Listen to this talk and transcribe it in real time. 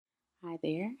Hi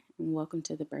there, and welcome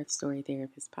to the Birth Story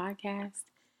Therapist podcast,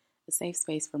 a safe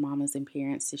space for mamas and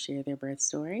parents to share their birth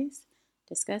stories,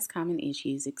 discuss common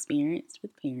issues experienced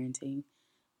with parenting,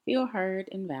 feel heard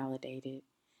and validated,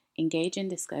 engage in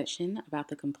discussion about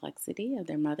the complexity of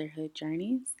their motherhood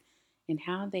journeys, and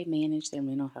how they manage their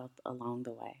mental health along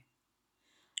the way.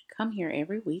 Come here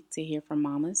every week to hear from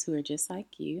mamas who are just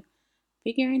like you,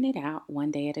 figuring it out one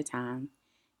day at a time.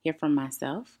 Hear from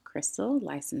myself, Crystal,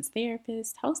 licensed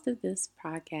therapist, host of this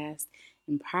podcast,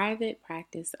 and private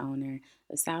practice owner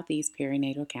of Southeast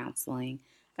Perinatal Counseling.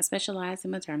 I specialize in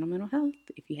maternal mental health,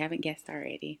 if you haven't guessed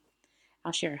already.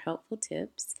 I'll share helpful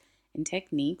tips and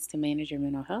techniques to manage your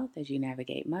mental health as you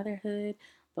navigate motherhood,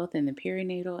 both in the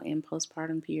perinatal and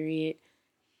postpartum period,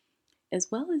 as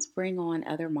well as bring on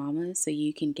other mamas so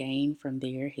you can gain from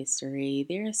their history,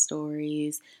 their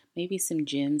stories, maybe some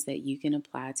gems that you can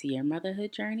apply to your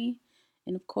motherhood journey.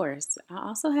 And of course, I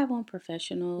also have on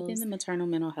professionals within the maternal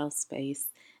mental health space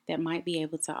that might be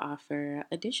able to offer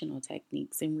additional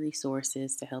techniques and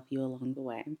resources to help you along the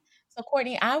way. So,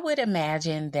 Courtney, I would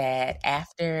imagine that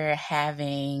after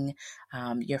having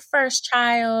your first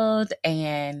child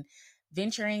and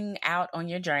venturing out on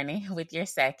your journey with your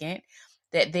second,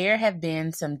 that there have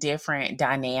been some different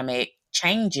dynamic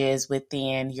changes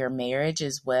within your marriage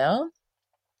as well.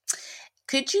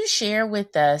 Could you share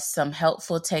with us some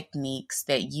helpful techniques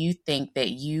that you think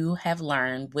that you have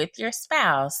learned with your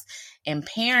spouse in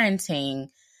parenting,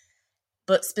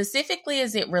 but specifically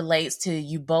as it relates to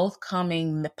you both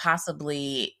coming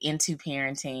possibly into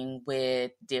parenting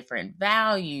with different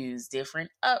values, different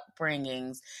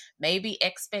upbringings, maybe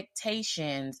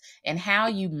expectations, and how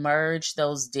you merge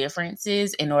those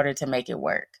differences in order to make it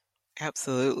work?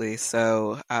 Absolutely.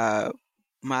 So,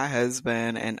 my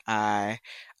husband and I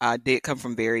did come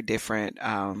from very different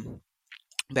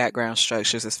background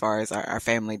structures as far as our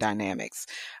family dynamics.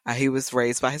 He was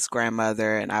raised by his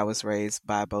grandmother, and I was raised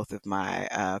by both of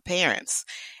my parents.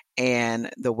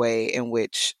 And the way in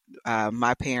which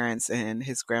my parents and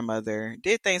his grandmother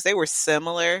did things, they were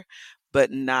similar,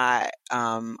 but not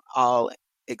all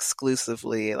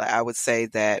exclusively. Like I would say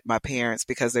that my parents,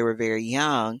 because they were very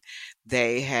young,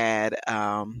 they had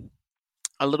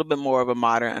a little bit more of a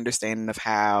modern understanding of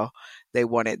how they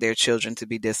wanted their children to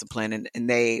be disciplined, and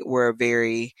they were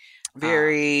very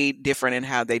different in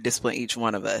how they discipline each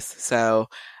one of us. So,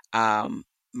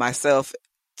 myself,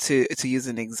 to use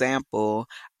an example,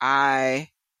 I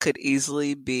could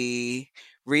easily be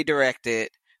redirected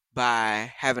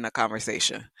by having a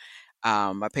conversation.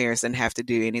 My parents didn't have to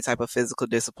do any type of physical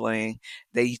discipline.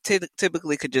 They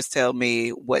typically could just tell me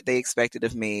what they expected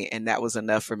of me, and that was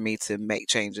enough for me to make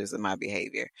changes in my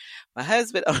behavior. My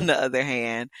husband, on the other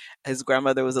hand, his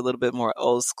grandmother was a little bit more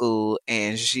old school,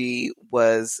 and she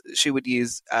would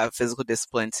use physical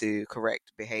discipline to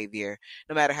correct behavior,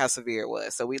 no matter how severe it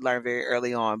was. So we learned very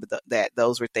early on that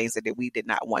those were things that we did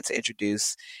not want to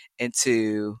introduce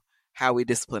into how we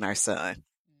discipline our son.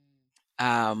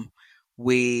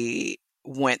 We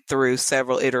went through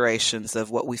several iterations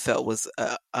of what we felt was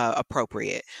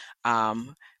appropriate,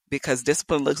 because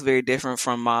discipline looks very different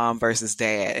from mom versus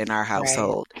dad in our Right.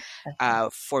 household.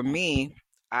 For me,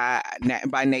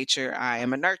 by nature, I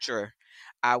am a nurturer.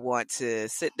 I want to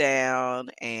sit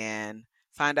down and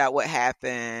find out what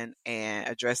happened and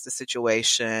address the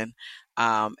situation,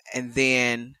 and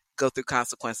then go through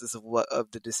consequences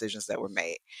of the decisions that were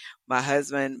made. My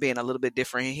husband, being a little bit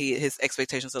different, his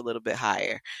expectations are a little bit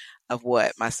higher of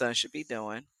what my son should be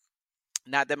doing.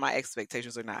 Not that my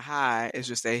expectations are not high, it's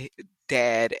just that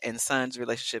dad and son's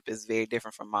relationship is very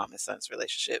different from mom and son's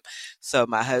relationship. So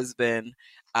my husband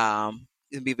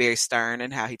can be very stern in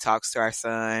how he talks to our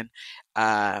son,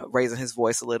 raising his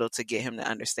voice a little to get him to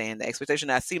understand the expectation.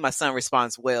 I see my son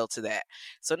responds well to that.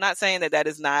 So not saying that that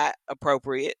is not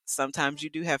appropriate. Sometimes you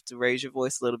do have to raise your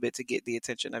voice a little bit to get the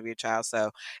attention of your child.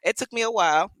 So it took me a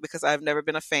while because I've never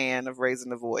been a fan of raising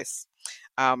the voice.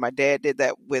 My dad did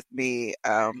that with me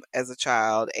as a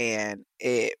child, and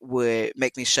it would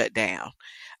make me shut down.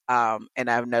 And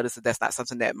I've noticed that that's not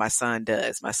something that my son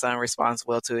does. My son responds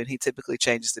well to it, and he typically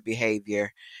changes the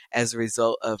behavior as a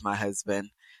result of my husband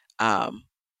um,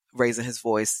 raising his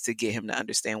voice to get him to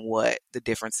understand what the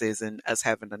difference is in us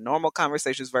having the normal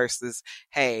conversations versus,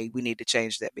 hey, we need to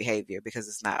change that behavior because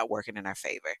it's not working in our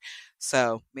favor.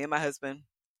 So me and my husband,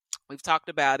 we've talked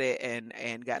about it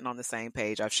and gotten on the same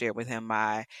page. I've shared with him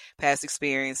my past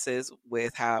experiences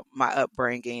with how my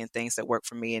upbringing and things that worked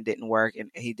for me and didn't work,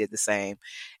 and he did the same.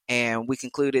 And we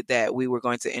concluded that we were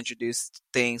going to introduce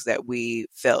things that we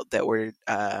felt that were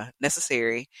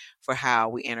necessary for how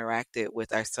we interacted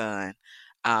with our son.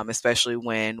 especially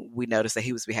when we noticed that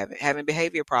he was having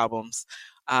behavior problems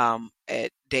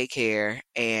at daycare,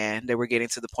 and they were getting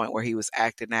to the point where he was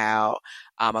acting out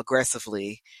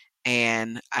aggressively.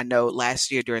 And I know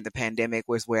last year during the pandemic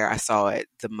was where I saw it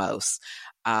the most.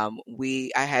 I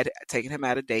had taken him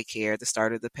out of daycare at the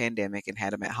start of the pandemic and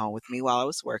had him at home with me while I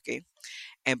was working.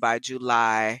 And by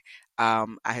July, I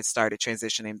had started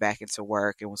transitioning back into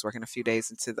work and was working a few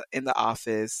days in the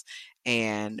office.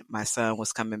 And my son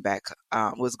was coming back,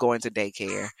 was going to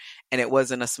daycare, and it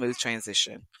wasn't a smooth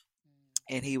transition.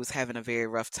 And he was having a very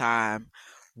rough time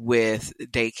with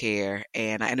daycare,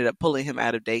 and I ended up pulling him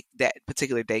out of that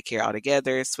particular daycare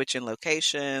altogether, switching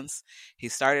locations. He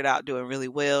started out doing really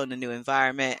well in the new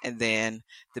environment, and then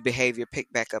the behavior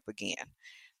picked back up again.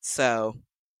 So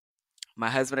my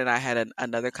husband and I had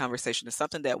another conversation. It's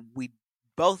something that we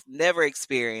both never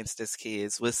experienced as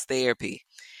kids, was therapy.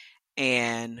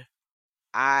 And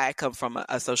I come from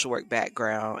a social work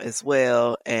background as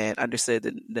well, and understood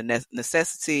the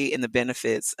necessity and the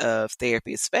benefits of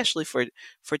therapy, especially for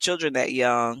children that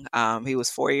young. He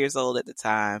was 4 years old at the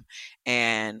time,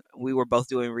 and we were both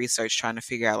doing research trying to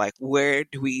figure out, like, where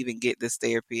do we even get this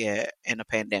therapy in a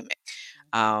pandemic?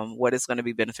 What is going to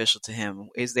be beneficial to him?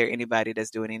 Is there anybody that's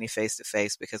doing any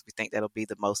face-to-face? Because we think that'll be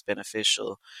the most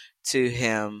beneficial to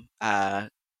him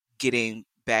getting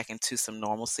back into some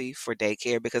normalcy for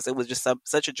daycare, because it was just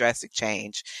such a drastic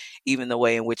change. Even the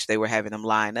way in which they were having them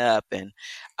line up and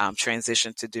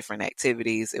transition to different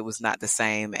activities, it was not the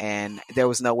same. And there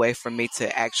was no way for me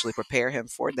to actually prepare him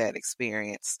for that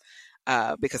experience.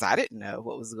 Because I didn't know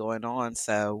what was going on.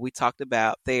 So we talked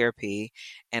about therapy,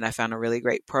 and I found a really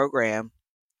great program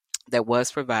that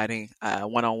was providing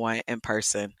one-on-one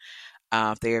in-person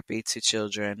therapy to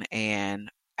children. And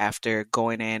after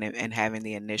going in and having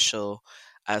the initial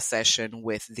session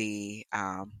with the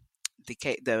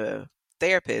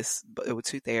therapist, it were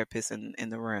two therapists in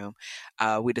the room,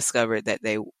 we discovered that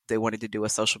they wanted to do a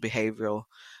social behavioral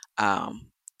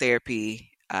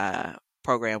therapy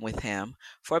program with him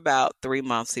for about 3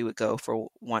 months. He would go for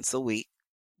once a week,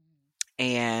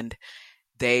 and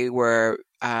they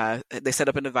set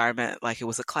up an environment like it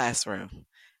was a classroom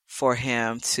for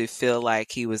him to feel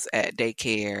like he was at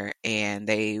daycare. And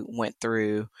they went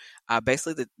through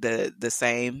basically the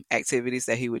same activities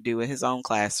that he would do in his own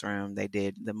classroom. They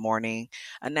did the morning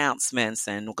announcements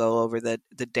and go over the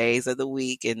days of the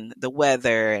week and the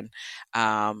weather,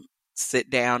 and sit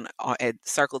down at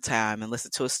circle time and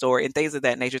listen to a story and things of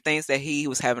that nature, things that he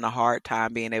was having a hard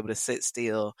time being able to sit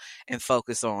still and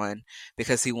focus on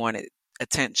because he wanted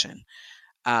attention.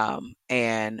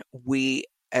 And we,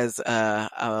 as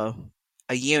a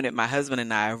unit, my husband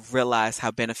and I, realized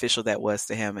how beneficial that was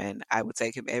to him. And I would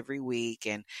take him every week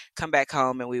and come back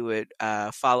home, and we would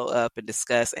follow up and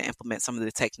discuss and implement some of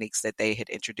the techniques that they had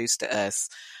introduced to us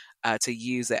to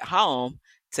use at home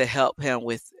to help him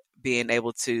with being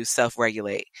able to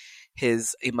self-regulate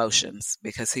his emotions,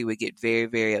 because he would get very,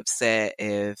 very upset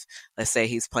if, let's say,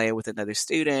 he's playing with another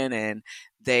student and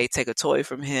they take a toy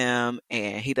from him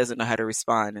and he doesn't know how to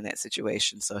respond in that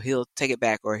situation. So he'll take it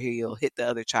back, or he'll hit the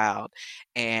other child.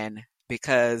 And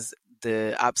because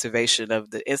the observation of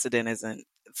the incident isn't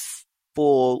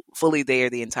fully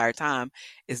there the entire time,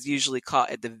 is usually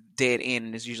caught at the dead end,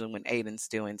 and is usually when Aiden's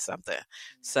doing something.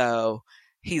 So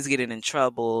he's getting in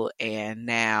trouble, and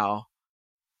now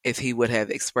if he would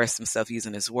have expressed himself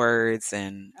using his words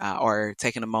and or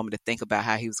taken a moment to think about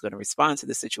how he was going to respond to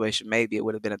the situation, maybe it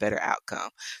would have been a better outcome.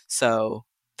 So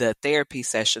the therapy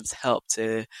sessions help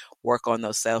to work on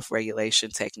those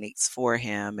self-regulation techniques for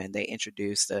him, and they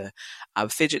introduced a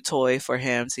fidget toy for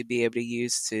him to be able to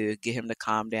use to get him to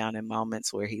calm down in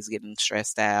moments where he's getting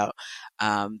stressed out.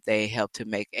 They helped to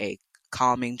make a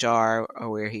calming jar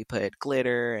where he put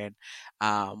glitter and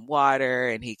water,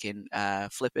 and he can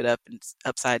flip it up and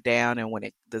upside down, and when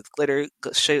the glitter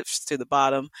shifts to the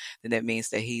bottom, then that means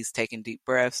that he's taking deep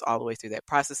breaths all the way through that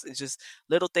process. It's just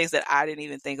little things that I didn't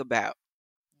even think about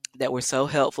that were so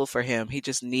helpful for him. He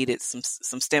just needed some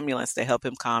stimulants to help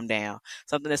him calm down.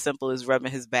 Something as simple as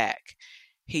rubbing his back.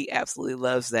 He absolutely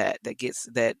loves that.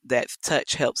 That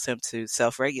touch helps him to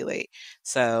self-regulate.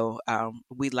 So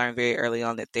we learned very early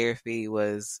on that therapy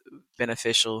was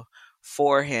beneficial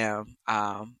for him,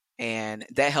 and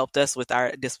that helped us with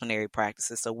our disciplinary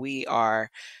practices. So we are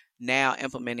now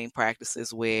implementing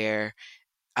practices where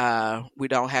we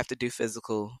don't have to do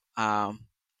physical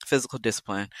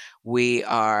discipline. We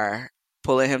are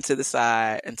pulling him to the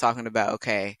side and talking about,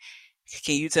 okay,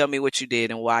 can you tell me what you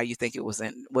did and why you think it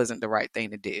wasn't the right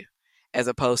thing to do? As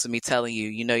opposed to me telling you,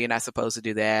 you're not supposed to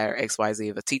do that, or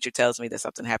XYZ. If a teacher tells me that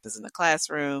something happens in the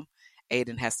classroom,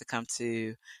 Aiden has to come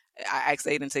to, I asked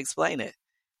Aiden to explain it.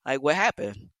 Like, what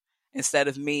happened? Instead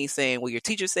of me saying, well, your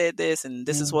teacher said this and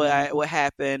this is Mm-hmm. what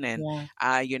happened, and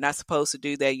Yeah. you're not supposed to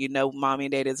do that. Mommy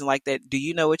and dad isn't like that. Do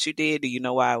you know what you did? Do you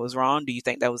know why I was wrong? Do you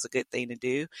think that was a good thing to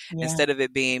do? Yeah. Instead of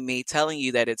it being me telling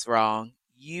you that it's wrong,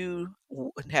 you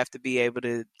have to be able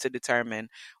to determine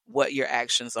what your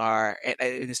actions are, and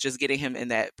it's just getting him in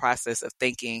that process of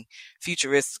thinking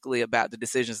futuristically about the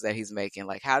decisions that he's making.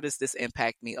 Like, how does this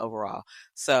impact me overall?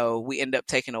 So we end up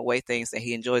taking away things that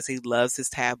he enjoys. He loves his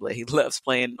tablet. He loves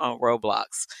playing on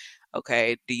Roblox.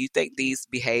 Okay, do you think these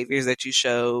behaviors that you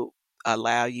show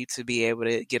allow you to be able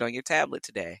to get on your tablet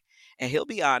today? And he'll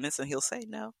be honest and he'll say,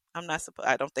 no, I'm not supposed,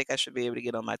 I don't think I should be able to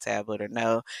get on my tablet, or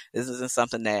no, this isn't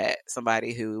something that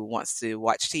somebody who wants to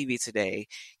watch TV today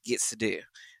gets to do.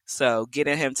 So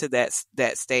getting him to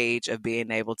that stage of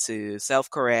being able to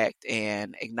self-correct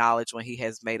and acknowledge when he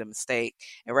has made a mistake,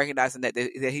 and recognizing that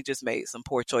he just made some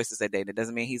poor choices that day. That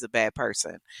doesn't mean he's a bad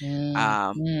person.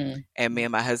 Mm-hmm. And me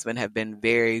and my husband have been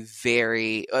very,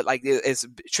 very, like, it's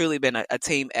truly been a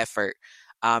team effort,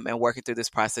 and working through this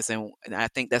process. And I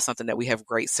think that's something that we have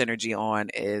great synergy on,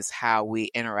 is how we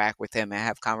interact with him and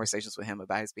have conversations with him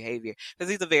about his behavior, because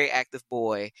he's a very active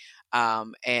boy,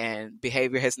 and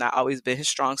behavior has not always been his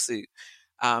strong suit.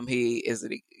 He is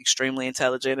extremely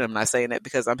intelligent. I'm not saying that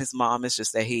because I'm his mom. It's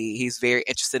just that he's very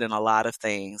interested in a lot of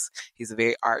things. He's a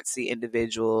very artsy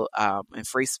individual, and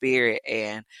free spirit.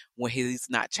 And when he's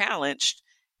not challenged,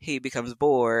 he becomes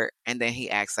bored and then he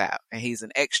acts out. And he's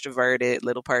an extroverted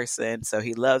little person. So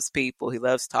he loves people. He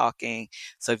loves talking.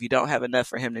 So if you don't have enough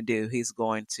for him to do, he's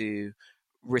going to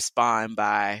respond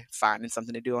by finding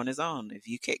something to do on his own. If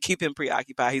you can't keep him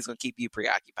preoccupied, he's going to keep you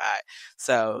preoccupied.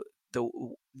 So the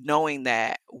knowing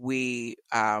that we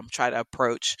try to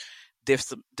approach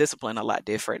discipline a lot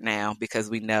different now,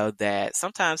 because we know that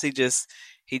sometimes he just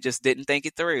didn't think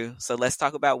it through. So let's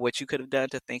talk about what you could have done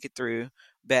to think it through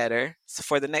better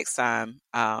for the next time.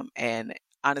 And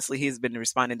honestly, he's been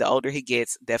responding. The older he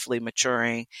gets, definitely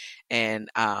maturing and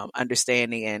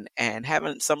understanding and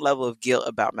having some level of guilt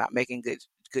about not making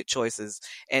good choices.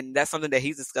 And that's something that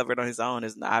he's discovered on his own.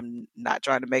 I'm not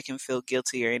trying to make him feel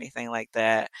guilty or anything like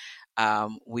that.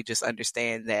 We just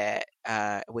understand that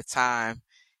with time,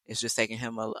 it's just taking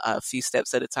him a few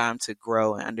steps at a time to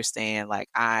grow and understand, like,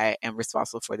 I am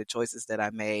responsible for the choices that I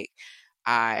make.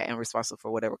 I am responsible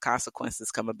for whatever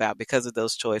consequences come about because of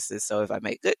those choices. So if I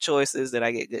make good choices, then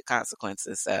I get good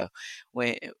consequences. So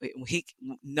when he,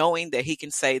 knowing that he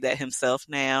can say that himself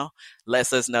now,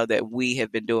 lets us know that we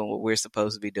have been doing what we're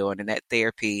supposed to be doing. And that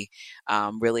therapy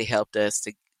really helped us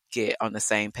to get on the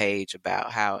same page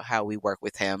about how we work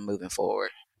with him moving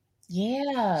forward.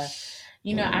 Yeah.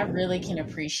 I really can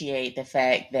appreciate the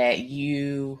fact that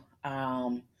you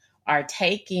are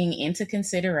taking into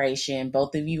consideration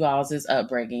both of you all's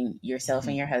upbringing, yourself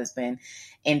and Mm-hmm. your husband,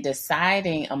 and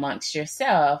deciding amongst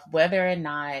yourself whether or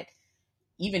not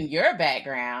even your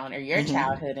background or your Mm-hmm.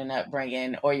 childhood and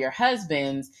upbringing or your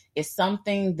husband's is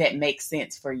something that makes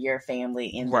sense for your family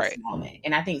in this Right. moment.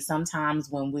 And I think sometimes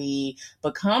when we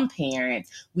become parents,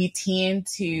 we tend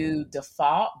to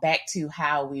default back to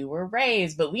how we were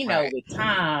raised. But we know Right. with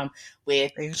time,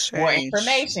 with Things more change.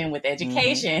 information, with Mm-hmm.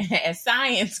 education, as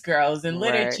science grows and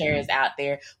Right. literature is out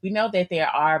there, we know that there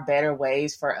are better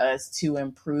ways for us to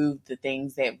improve the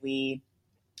things that we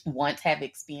once have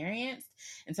experienced.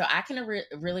 And so I can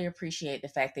really appreciate the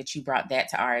fact that you brought that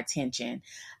to our attention.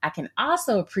 I can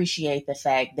also appreciate the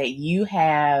fact that you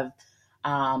have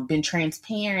been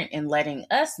transparent in letting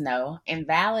us know and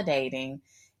validating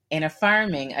and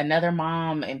affirming another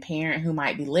mom and parent who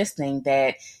might be listening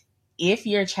that if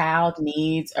your child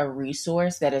needs a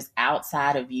resource that is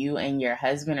outside of you and your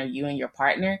husband or you and your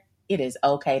partner, it is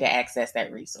okay to access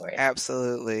that resource.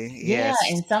 Absolutely. Yeah, Yes.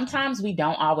 and sometimes we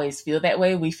don't always feel that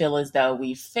way. We feel as though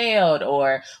we failed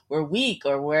or we're weak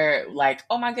or we're like,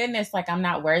 oh my goodness, like I'm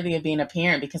not worthy of being a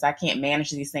parent because I can't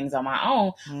manage these things on my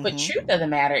own. But truth Mm-hmm. of the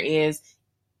matter is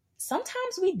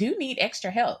sometimes we do need extra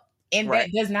help. And that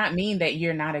Right. does not mean that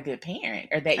you're not a good parent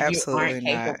or that you aren't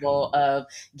Absolutely not. capable of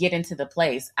getting to the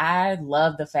place. I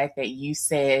love the fact that you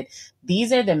said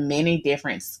these are the many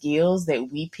different skills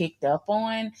that we picked up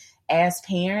on as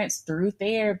parents through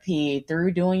therapy,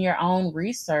 through doing your own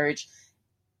research.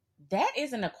 That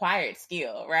is an acquired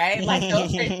skill, right? Like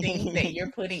those are things that you're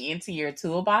putting into your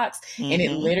toolbox, and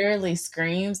it Mm-hmm. literally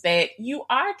screams that you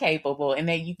are capable and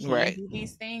that you can Right. do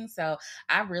these things. So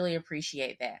I really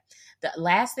appreciate that. The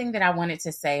last thing that I wanted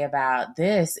to say about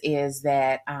this is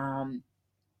that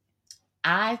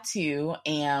I too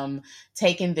am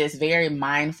taking this very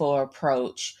mindful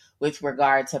approach with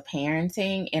regard to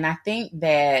parenting. And I think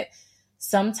that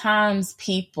sometimes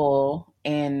people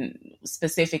and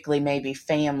specifically maybe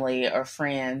family or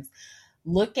friends,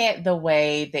 look at the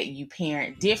way that you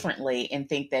parent differently and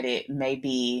think that it may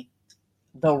be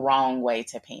the wrong way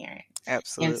to parent. And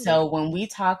Absolutely. so when we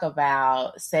talk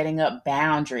about setting up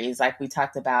boundaries, like we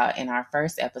talked about in our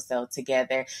first episode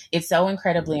together, it's so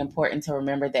incredibly important to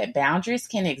remember that boundaries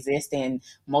can exist in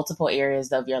multiple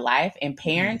areas of your life. And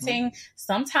parenting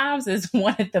sometimes is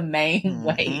one of the main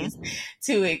ways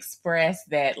to express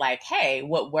that, like, hey,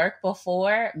 what worked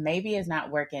before maybe is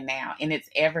not working now. And it's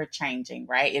ever changing,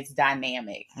 right? It's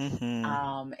dynamic.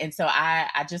 And so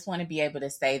I just want to be able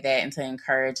to say that and to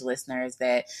encourage listeners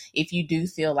that if you do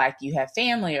feel like you have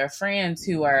family or friends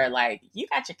who are like, you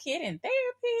got your kid in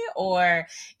therapy, or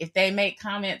if they make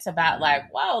comments about like,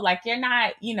 whoa, like you're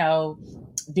not,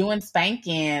 doing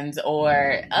spankings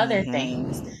or other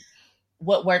things,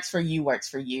 what works for you works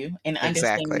for you, and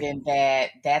Exactly. understanding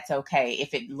that that's okay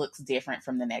if it looks different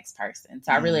from the next person.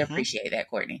 So I really appreciate that,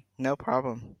 Courtney. No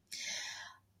problem.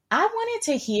 I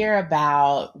wanted to hear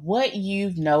about what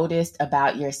you've noticed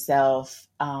about yourself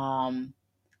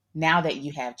now that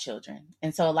you have children.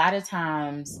 And so a lot of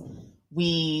times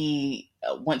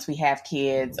once we have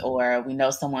kids or we know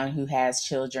someone who has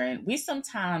children, we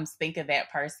sometimes think of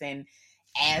that person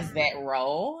as that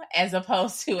role as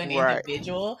opposed to an Right.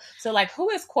 individual. So like, who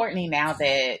is Courtney now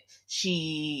that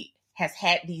she has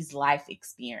had these life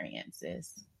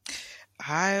experiences?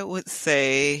 I would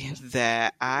say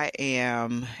that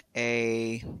I'm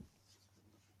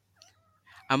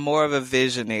more of a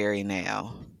visionary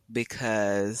now,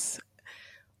 because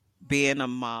being a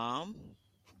mom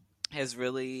has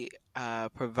really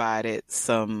provided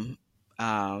some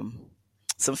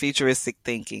futuristic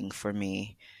thinking for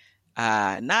me.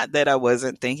 Not that I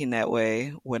wasn't thinking that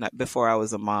way before I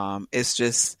was a mom. It's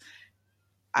just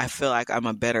I feel like I'm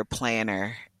a better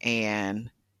planner, and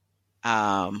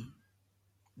um,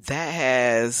 that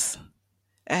has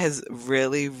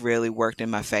really, really worked in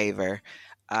my favor.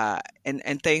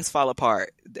 And things fall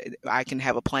apart. I can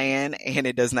have a plan and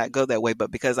it does not go that way,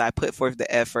 but because I put forth the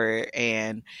effort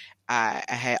and I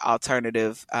had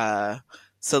alternative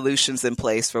solutions in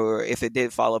place for if it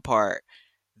did fall apart,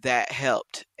 that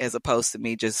helped, as opposed to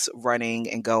me just running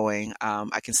and going.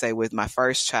 I can say with my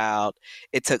first child,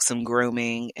 it took some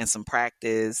grooming and some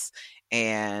practice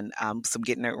and some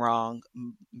getting it wrong,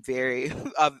 very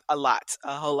a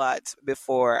whole lot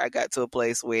before I got to a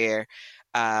place where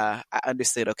I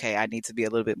understood, okay, I need to be a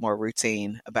little bit more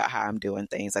routine about how I'm doing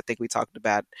things. I think we talked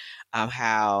about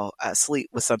how sleep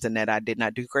was something that I did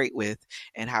not do great with,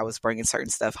 and how I was bringing certain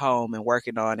stuff home and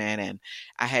working on it, and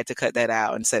I had to cut that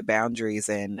out and set boundaries.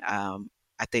 And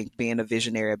I think being a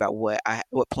visionary about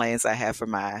what plans I have for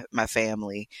my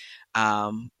family,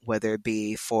 whether it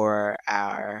be for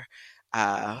our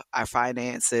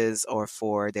finances or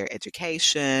for their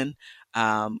education.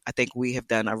 I think we have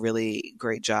done a really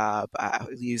great job. I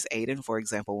use Aiden, for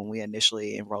example, when we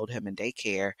initially enrolled him in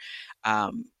daycare.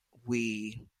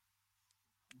 We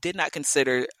did not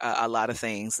consider a lot of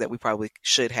things that we probably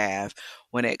should have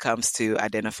when it comes to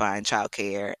identifying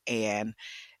childcare. And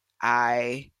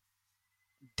I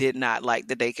did not like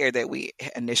the daycare that we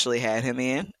initially had him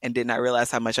in, and did not realize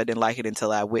how much I didn't like it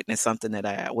until I witnessed something that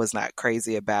I was not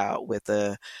crazy about with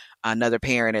another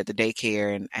parent at the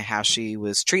daycare, and how she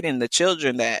was treating the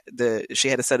children. She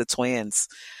had a set of twins.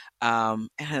 And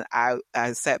I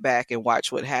sat back and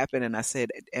watched what happened, and I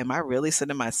said, am I really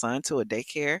sending my son to a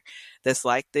daycare that's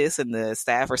like this? And the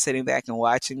staff are sitting back and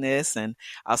watching this. And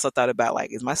I also thought about,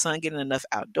 like, is my son getting enough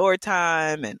outdoor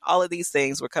time? And all of these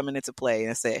things were coming into play. And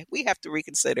I said, we have to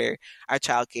reconsider our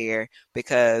childcare,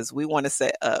 because we want to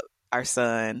set up our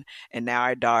son and now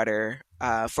our daughter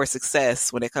for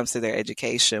success when it comes to their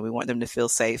education. We want them to feel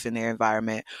safe in their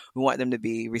environment. We want them to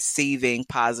be receiving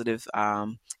positive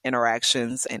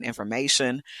interactions and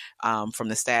information from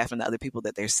the staff and the other people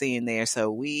that they're seeing there.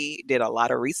 So we did a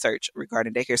lot of research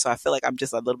regarding daycare. So I feel like I'm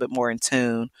just a little bit more in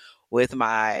tune with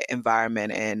my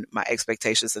environment and my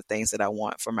expectations of things that I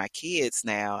want for my kids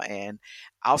now. And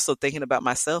also thinking about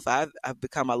myself, I've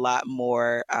become a lot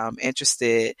more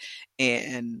interested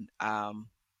in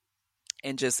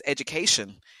just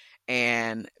education.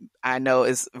 And I know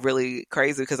it's really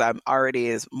crazy because I'm already,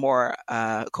 is more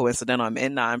coincidental, I'm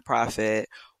in nonprofit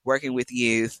working with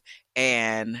youth,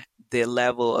 and the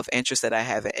level of interest that I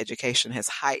have in education has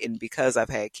heightened because I've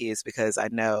had kids, because I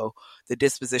know the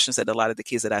dispositions that a lot of the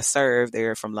kids that I serve,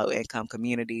 they're from low income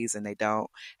communities and they don't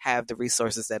have the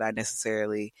resources that I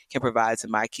necessarily can provide to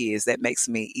my kids. That makes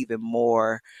me even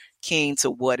more keen to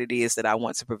what it is that I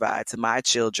want to provide to my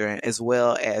children, as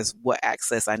well as what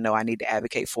access I know I need to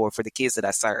advocate for the kids that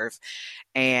I serve.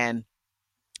 And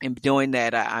in doing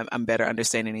that, I'm better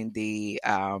understanding the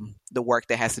work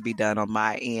that has to be done on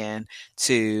my end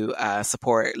to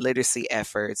support literacy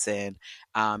efforts and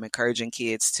encouraging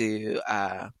kids to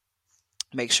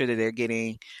make sure that they're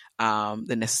getting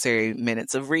the necessary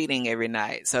minutes of reading every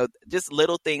night. So just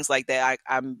little things like that.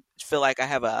 I feel like I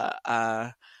have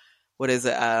a what is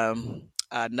it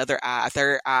another eye, a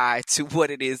third eye to what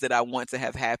it is that I want to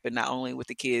have happen, not only with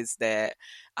the kids that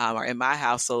are in my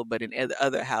household, but in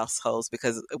other households,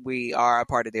 because we are a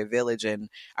part of their village and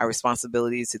our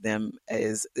responsibility to them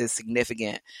is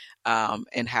significant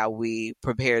in how we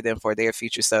prepare them for their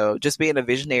future. So just being a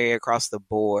visionary across the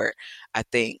board, I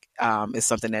think is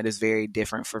something that is very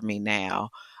different for me now.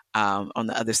 On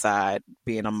the other side,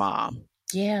 being a mom.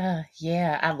 Yeah,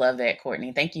 yeah, I love that,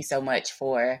 Courtney. Thank you so much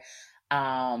for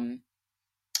um,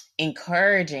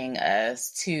 encouraging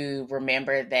us to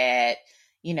remember that,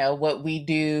 what we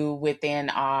do within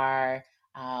our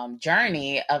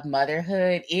journey of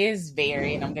motherhood is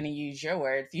very, and I'm going to use your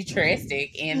word,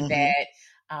 futuristic, in Mm-hmm.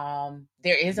 that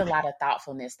there is a lot of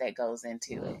thoughtfulness that goes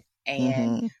into it.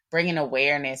 And Mm-hmm. bringing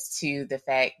awareness to the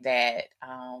fact that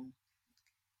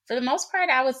for the most part,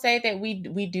 I would say that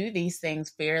we do these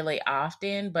things fairly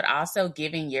often, but also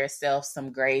giving yourself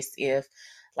some grace if,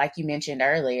 like you mentioned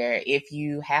earlier, if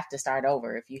you have to start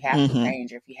over, if you have to Mm-hmm.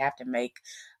 change, or if you have to make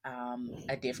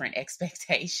a different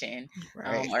expectation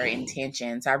Right. or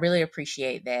intention. So I really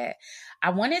appreciate that. I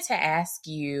wanted to ask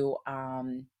you,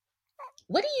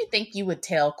 what do you think you would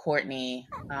tell Courtney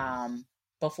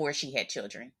before she had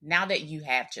children? Now that you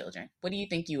have children, what do you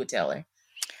think you would tell her?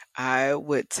 I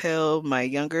would tell my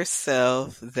younger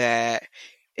self that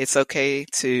it's okay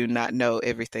to not know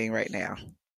everything right now.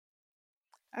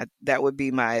 That would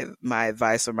be my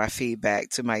advice or my feedback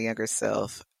to my younger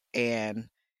self. And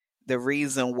the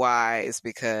reason why is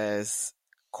because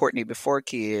Courtney, before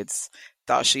kids,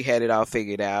 thought she had it all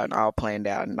figured out and all planned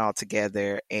out and all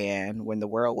together. And when the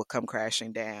world would come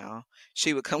crashing down,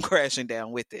 she would come crashing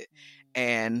down with it.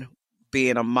 And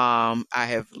being a mom, I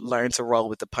have learned to roll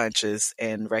with the punches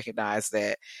and recognize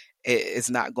that it is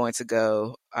not going to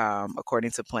go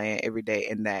according to plan every day,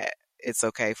 and that it's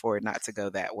okay for it not to go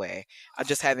that way.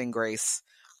 Just having grace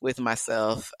with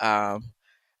myself. Uh,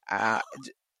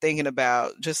 Thinking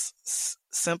about just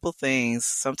simple things.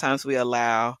 Sometimes we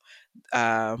allow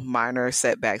minor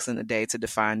setbacks in the day to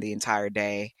define the entire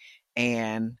day.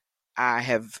 And I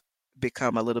have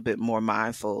become a little bit more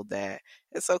mindful that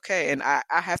it's okay. And I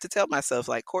have to tell myself,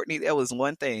 like, Courtney, there was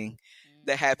one thing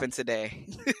that happened today.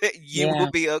 You will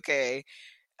Yeah, be okay.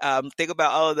 Think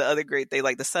about all of the other great things,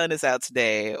 like the sun is out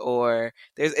today, or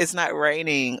it's not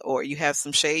raining, or you have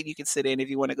some shade you can sit in if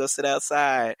you want to go sit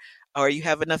outside, or you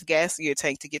have enough gas in your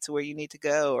tank to get to where you need to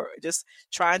go, or just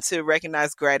trying to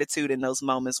recognize gratitude in those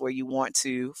moments where you want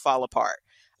to fall apart.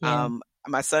 yeah.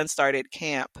 My son started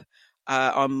camp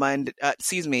on Monday.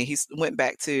 Excuse me, went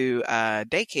back to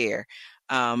daycare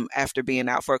after being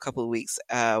out for a couple of weeks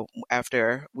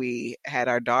after we had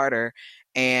our daughter.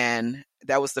 And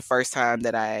that was the first time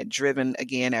that I had driven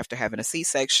again after having a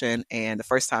C-section, and the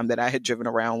first time that I had driven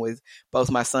around with both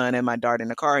my son and my daughter in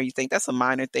the car. And you think that's a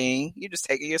minor thing. You're just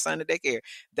taking your son to daycare.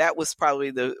 That was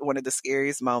probably one of the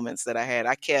scariest moments that I had.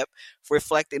 I kept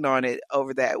reflecting on it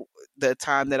over the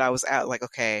time that I was out, like,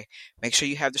 okay, make sure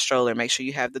you have the stroller, make sure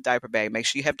you have the diaper bag, make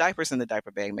sure you have diapers in the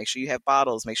diaper bag, make sure you have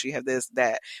bottles, make sure you have this,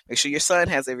 that, make sure your son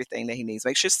has everything that he needs,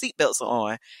 make sure seatbelts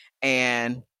are on.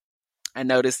 And I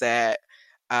noticed that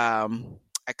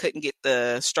I couldn't get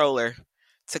the stroller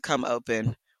to come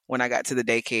open when I got to the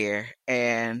daycare,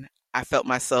 and I felt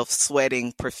myself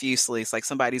sweating profusely. It's like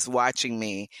somebody's watching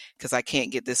me because I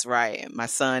can't get this right. My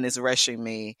son is rushing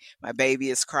me. My baby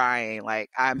is crying. Like,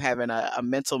 I'm having a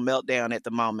mental meltdown at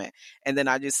the moment. And then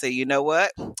I just say, you know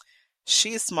what?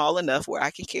 She is small enough where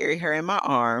I can carry her in my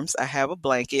arms. I have a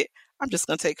blanket. I'm just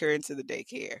going to take her into the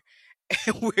daycare.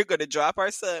 And we're going to drop my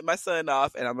son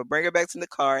off, and I'm going to bring her back to the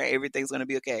car, and everything's going to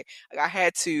be okay. Like, I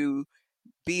had to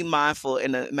be mindful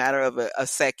in a matter of a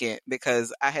second,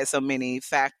 because I had so many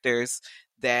factors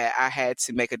that I had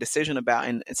to make a decision about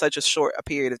in such a short a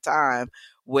period of time,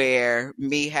 where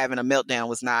me having a meltdown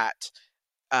was not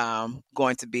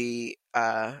going to be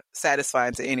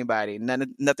satisfying to anybody.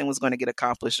 Nothing was going to get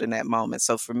accomplished in that moment.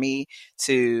 So for me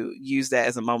to use that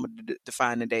as a moment to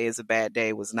define the day as a bad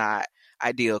day was not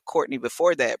ideal. Courtney,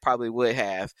 before that, probably would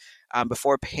have.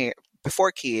 Before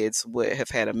kids, would have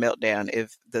had a meltdown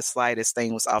if the slightest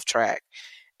thing was off track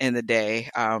in the day.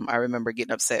 I remember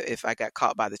getting upset if I got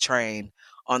caught by the train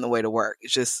on the way to work.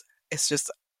 It's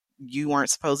just you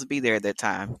weren't supposed to be there at that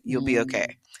time. You'll be okay.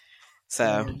 Mm,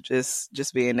 So yeah.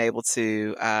 just being able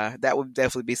to that would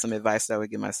definitely be some advice that I would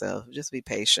give myself. Just be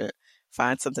patient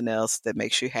find something else that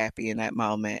makes you happy in that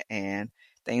moment, and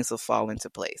things will fall into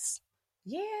place.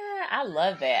 Yeah, I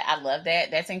love that. I love that.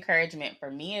 That's encouragement for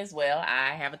me as well.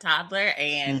 I have a toddler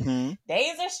and Mm-hmm.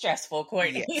 days are stressful,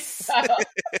 Courtney. Yes.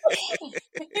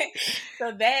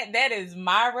 So that is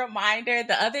my reminder.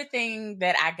 The other thing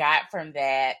that I got from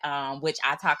that, which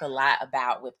I talk a lot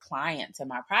about with clients in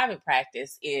my private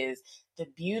practice, is the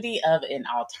beauty of an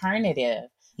alternative.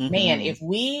 Man, Mm-hmm. if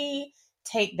we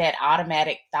take that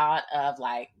automatic thought of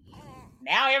like,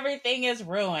 now everything is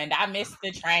ruined. I missed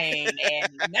the train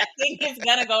and nothing is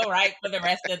going to go right for the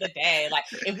rest of the day. Like,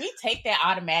 if we take that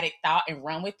automatic thought and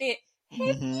run with it,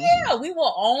 heck Mm-hmm. yeah, we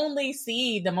will only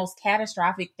see the most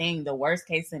catastrophic thing, the worst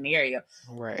case scenario.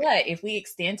 Right. But if we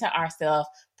extend to ourselves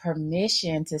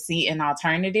permission to see an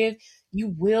alternative,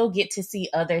 you will get to see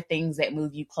other things that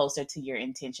move you closer to your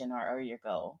intention or your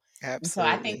goal. And so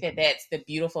I think Absolutely. that that's the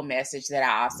beautiful message that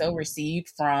I also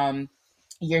received from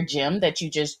your gym that you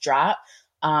just dropped,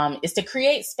 is to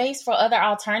create space for other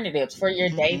alternatives for your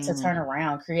day to Mm-hmm. turn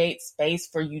around, create space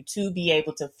for you to be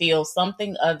able to feel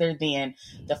something other than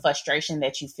the frustration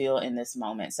that you feel in this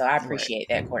moment. So I Right. appreciate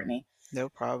that, Courtney. No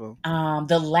problem.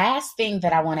 The last thing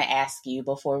that I want to ask you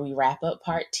before we wrap up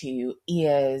part two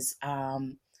is,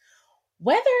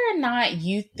 whether or not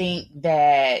you think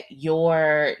that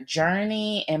your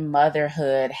journey in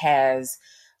motherhood has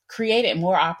created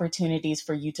more opportunities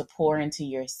for you to pour into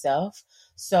yourself.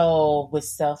 So, with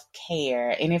self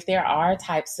care, and if there are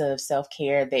types of self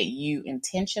care that you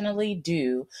intentionally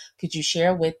do, could you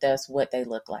share with us what they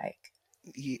look like?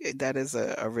 That is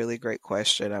a really great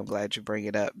question. I'm glad you bring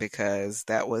it up because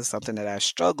that was something that I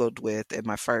struggled with in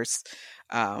my first,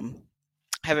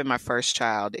 having my first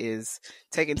child, is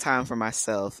taking time for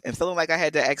myself and feeling like I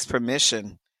had to ask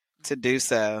permission to do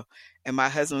so. And my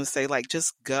husband would say, like,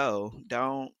 just go.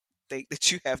 Don't think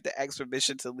that you have to ask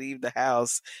permission to leave the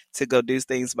house to go do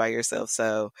things by yourself.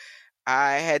 So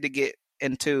I had to get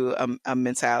into a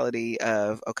mentality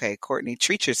of, okay, Courtney,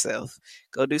 treat yourself.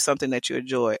 Go do something that you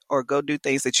enjoy, or go do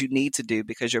things that you need to do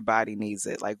because your body needs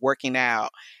it, like working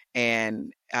out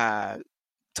and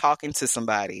talking to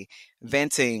somebody,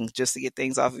 venting just to get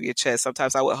things off of your chest.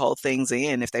 Sometimes I would hold things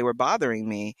in if they were bothering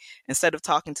me instead of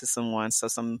talking to someone. So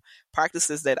some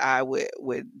practices that I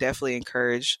would definitely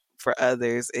encourage for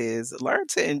others is learn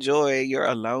to enjoy your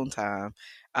alone time.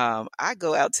 I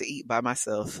go out to eat by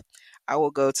myself. I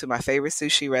will go to my favorite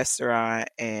sushi restaurant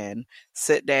and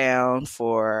sit down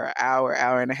for an hour,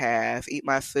 hour and a half, eat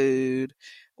my food,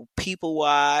 people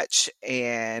watch,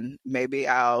 and maybe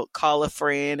I'll call a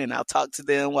friend and I'll talk to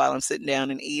them while I'm sitting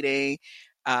down and eating.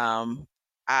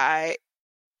 I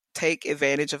take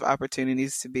advantage of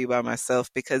opportunities to be by myself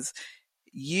because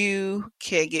you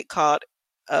can get caught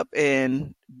up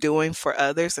in doing for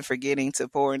others and forgetting to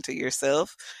pour into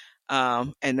yourself.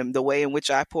 And the way in which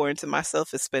I pour into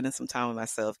myself is spending some time with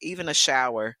myself, even a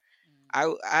shower.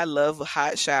 I love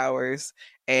hot showers.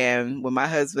 And when my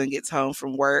husband gets home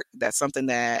from work, that's something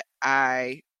that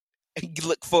I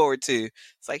look forward to.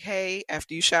 It's like, hey,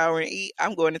 after you shower and eat,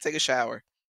 I'm going to take a shower.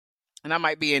 And I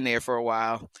might be in there for a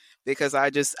while because I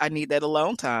need that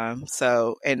alone time.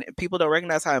 So, and people don't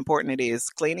recognize how important it is.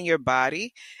 Cleaning your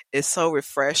body is so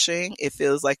refreshing. It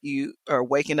feels like you are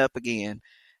waking up again.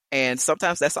 And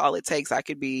sometimes that's all it takes. I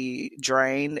could be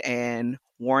drained and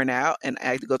worn out, and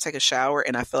I go take a shower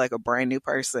and I feel like a brand new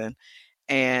person,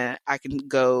 and I can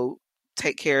go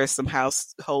take care of some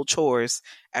household chores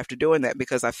after doing that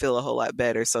because I feel a whole lot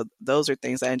better. So those are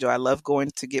things I enjoy. I love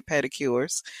going to get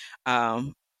pedicures.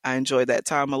 Um, I enjoy that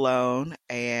time alone,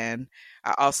 and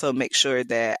I also make sure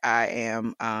that I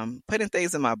am putting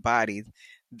things in my body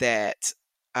that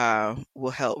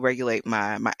will help regulate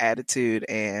my attitude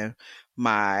and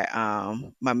my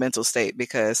mental state,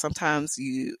 because sometimes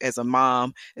you, as a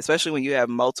mom, especially when you have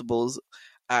multiples,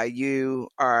 you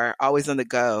are always on the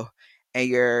go, and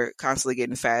you're constantly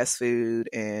getting fast food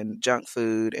and junk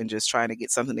food and just trying to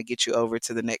get something to get you over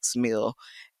to the next meal,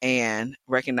 and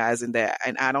recognizing that,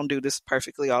 and I don't do this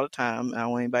perfectly all the time, I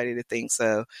don't want anybody to think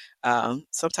so.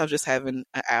 Sometimes just having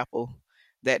an apple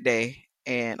that day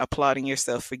and applauding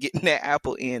yourself for getting that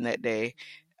apple in that day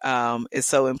is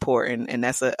so important, and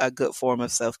that's a good form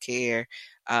of self-care.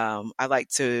 I like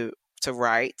to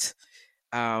write.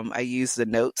 I use the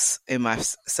notes in my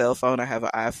cell phone. I have an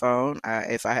iPhone.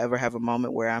 If I ever have a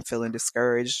moment where I'm feeling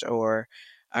discouraged or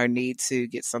need to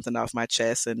get something off my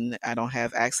chest and I don't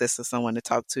have access to someone to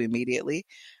talk to immediately,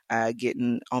 I get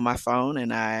on my phone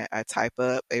and I type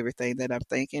up everything that I'm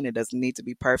thinking. It doesn't need to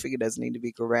be perfect. It doesn't need to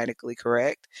be grammatically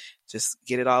correct. Just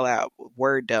get it all out.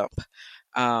 Word dump.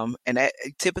 And that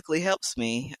typically helps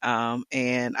me.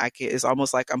 And it's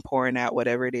almost like I'm pouring out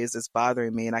whatever it is that's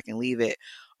bothering me, and I can leave it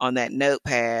on that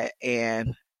notepad,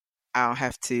 and I don't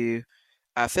have to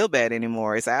feel bad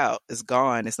anymore. It's out. It's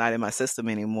gone. It's not in my system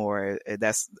anymore.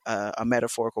 That's a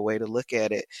metaphorical way to look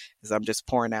at it. Is I'm just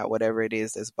pouring out whatever it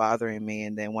is that's bothering me,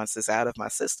 and then once it's out of my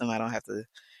system, I don't have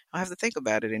to think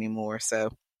about it anymore. So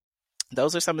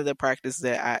those are some of the practices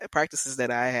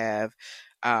that I have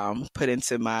put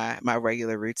into my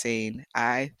regular routine.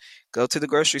 I go to the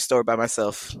grocery store by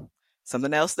myself.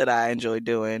 Something else that I enjoy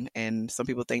doing, and some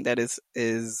people think that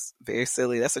is very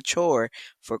silly. That's a chore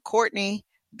for Courtney.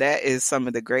 That is some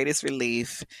of the greatest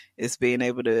relief, is being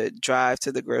able to drive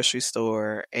to the grocery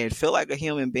store and feel like a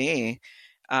human being,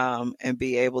 and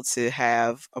be able to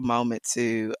have a moment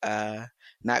to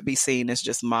not be seen as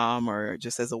just mom or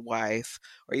just as a wife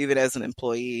or even as an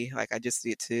employee. Like, I just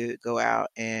get to go out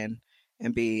and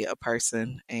be a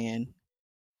person, and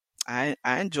I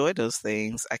enjoy those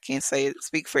things. I can't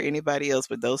speak for anybody else,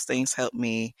 but those things help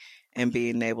me in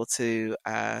being able to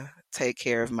take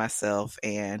care of myself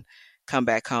and come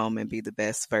back home and be the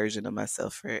best version of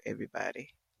myself for everybody.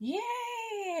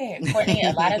 Yay! Courtney,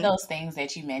 a lot of those things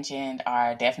that you mentioned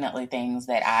are definitely things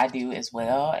that I do as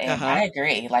well. And Uh-huh. I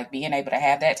agree. Like, being able to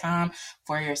have that time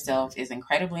for yourself is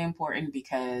incredibly important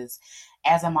because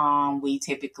as a mom, we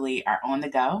typically are on the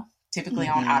go, typically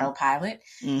on Mhm. autopilot.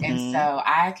 And Mhm. so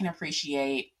I can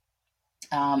appreciate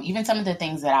even some of the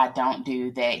things that I don't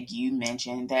do that you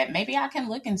mentioned that maybe I can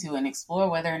look into and explore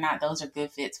whether or not those are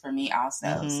good fits for me also.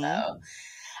 Mhm. So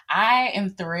I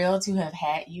am thrilled to have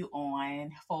had you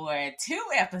on for 2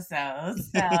 episodes.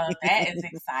 So that is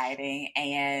exciting.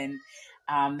 And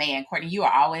man, Courtney, you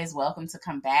are always welcome to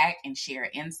come back and share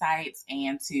insights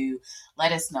and to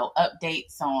let us know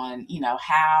updates on,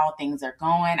 how things are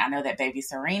going. I know that baby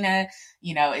Serena,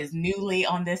 is newly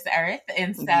on this earth.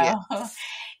 And so Yes.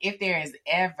 if there is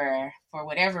ever, for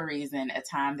whatever reason, a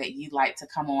time that you'd like to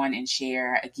come on and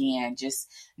share again,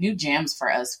 just new gems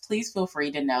for us, please feel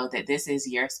free to know that this is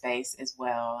your space as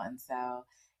well. And so,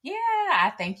 yeah,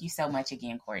 I thank you so much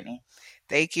again, Courtney.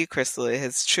 Thank you, Crystal. It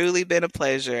has truly been a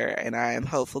pleasure, and I am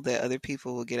hopeful that other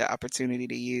people will get an opportunity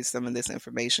to use some of this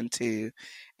information too,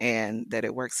 and that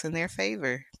it works in their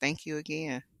favor. Thank you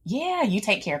again. Yeah, you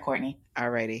take care, Courtney.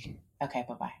 Alrighty. Okay,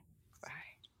 bye bye.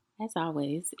 Bye. As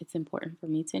always, it's important for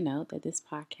me to note that this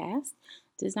podcast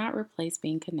does not replace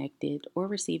being connected or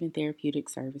receiving therapeutic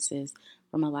services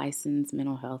from a licensed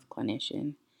mental health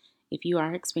clinician. If you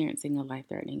are experiencing a life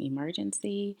threatening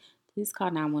emergency, please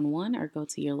call 911 or go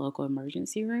to your local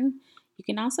emergency room. You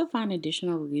can also find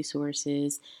additional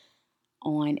resources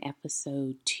on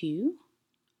episode 2,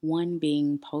 one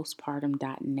being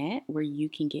postpartum.net, where you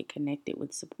can get connected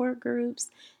with support groups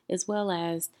as well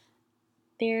as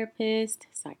therapists,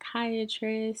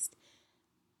 psychiatrists,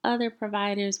 other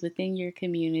providers within your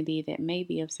community that may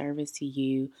be of service to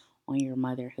you on your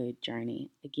motherhood journey.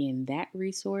 Again, that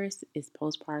resource is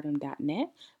postpartum.net,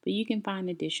 but you can find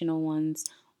additional ones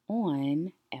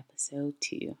on episode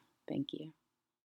 2. Thank you.